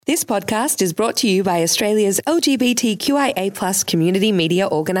This podcast is brought to you by Australia's LGBTQIA+ community media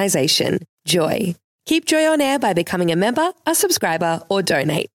organisation, Joy. Keep Joy on air by becoming a member, a subscriber, or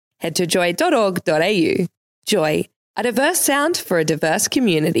donate. Head to joy.org.au. Joy, a diverse sound for a diverse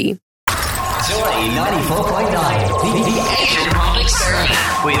community. Joy 94.9, the Asian Pop Experiment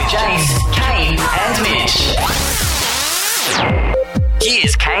with Jace, Kane and Mitch.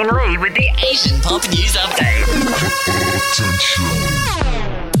 Here's Kane Lee with the Asian Pop News Update. Attention.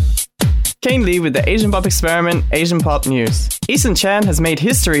 Kane Lee with the Asian Pop Experiment, Asian Pop News. Eason Chan has made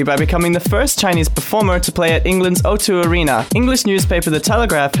history by becoming the first Chinese performer to play at England's O2 Arena. English newspaper The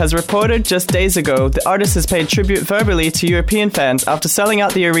Telegraph has reported just days ago the artist has paid tribute verbally to European fans after selling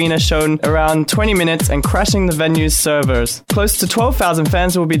out the arena shown around 20 minutes and crashing the venue's servers. Close to 12,000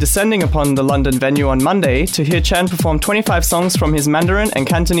 fans will be descending upon the London venue on Monday to hear Chan perform 25 songs from his Mandarin and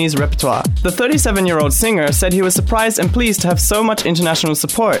Cantonese repertoire. The 37-year-old singer said he was surprised and pleased to have so much international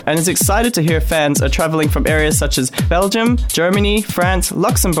support and is excited to hear fans are traveling from areas such as Belgium, Germany, France,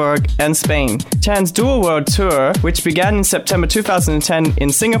 Luxembourg, and Spain. Chan's dual world tour, which began in September 2010 in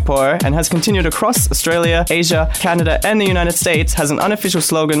Singapore and has continued across Australia, Asia, Canada, and the United States, has an unofficial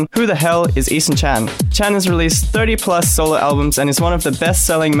slogan, "Who the hell is Eason Chan?" Chan has released 30-plus solo albums and is one of the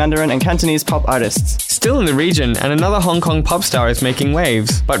best-selling Mandarin and Cantonese pop artists. Still in the region, and another Hong Kong pop star is making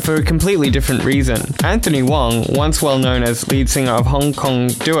waves, but for a completely different reason. Anthony Wong, once well known as lead singer of Hong Kong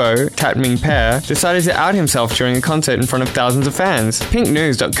duo Tat Ming Pair, decided to out himself during a concert in front of thousands of fans.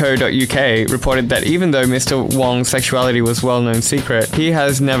 pinknews.co.uk reported that even though Mr. Wong's sexuality was a well-known secret, he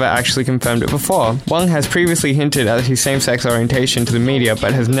has never actually confirmed it before. Wong has previously hinted at his same-sex orientation to the media,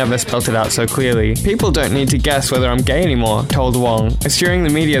 but has never spelt it out so clearly. "People don't need to guess whether I'm gay anymore," told Wong, assuring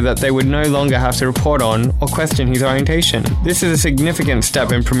the media that they would no longer have to report on or question his orientation. This is a significant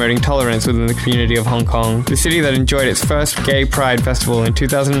step in promoting tolerance within the community of Hong Kong, the city that enjoyed its first Gay Pride Festival in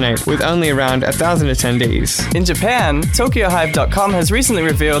 2008 with only around 1,000 attendees. In Japan, TokyoHive.com has recently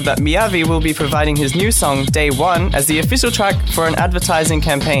revealed that Miyavi will be providing his new song, Day One, as the official track for an advertising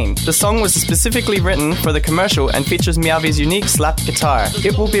campaign. The song was specifically written for the commercial and features Miyavi's unique slap guitar.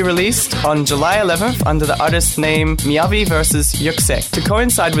 It will be released on July 11th under the artist's name Miyavi vs. Yuksek. To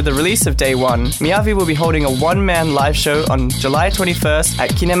coincide with the release of Day One, Miyavi will be holding a one-man live show on July 21st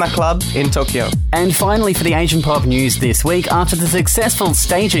at Kinema Club in Tokyo. And finally, for the Asian Pop News this week, after the successful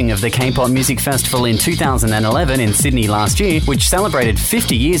staging of the K-Pop Music Festival in 2011 in Sydney last year, which celebrated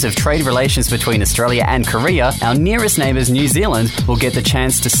 50 years of trade relations between Australia and Korea, our nearest neighbours, New Zealand, will get the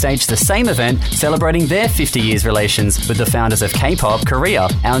chance to stage the same event celebrating their 50 years relations with the founders of K-Pop Korea.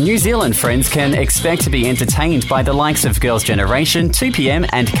 Our New Zealand friends can expect to be entertained by the likes of Girls' Generation, 2PM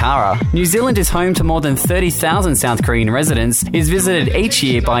and Kara. New Zealand is home to more than 30,000 South Korean residents, is visited each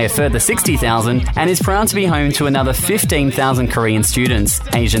year by a further 60,000, and is proud to be home to another 15,000 Korean students.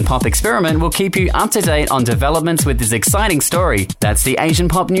 Asian Pop Experiment will keep you up to date on developments with this exciting story. That's the Asian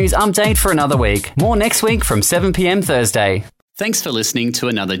Pop News update for another week. More next week from 7 p.m. Thursday. Thanks for listening to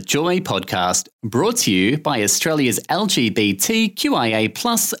another Joy podcast brought to you by Australia's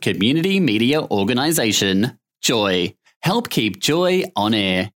LGBTQIA+ community media organisation, Joy. Help keep Joy on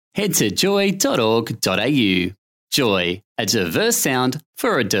air. Head to joy.org.au. Joy, a diverse sound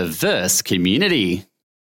for a diverse community.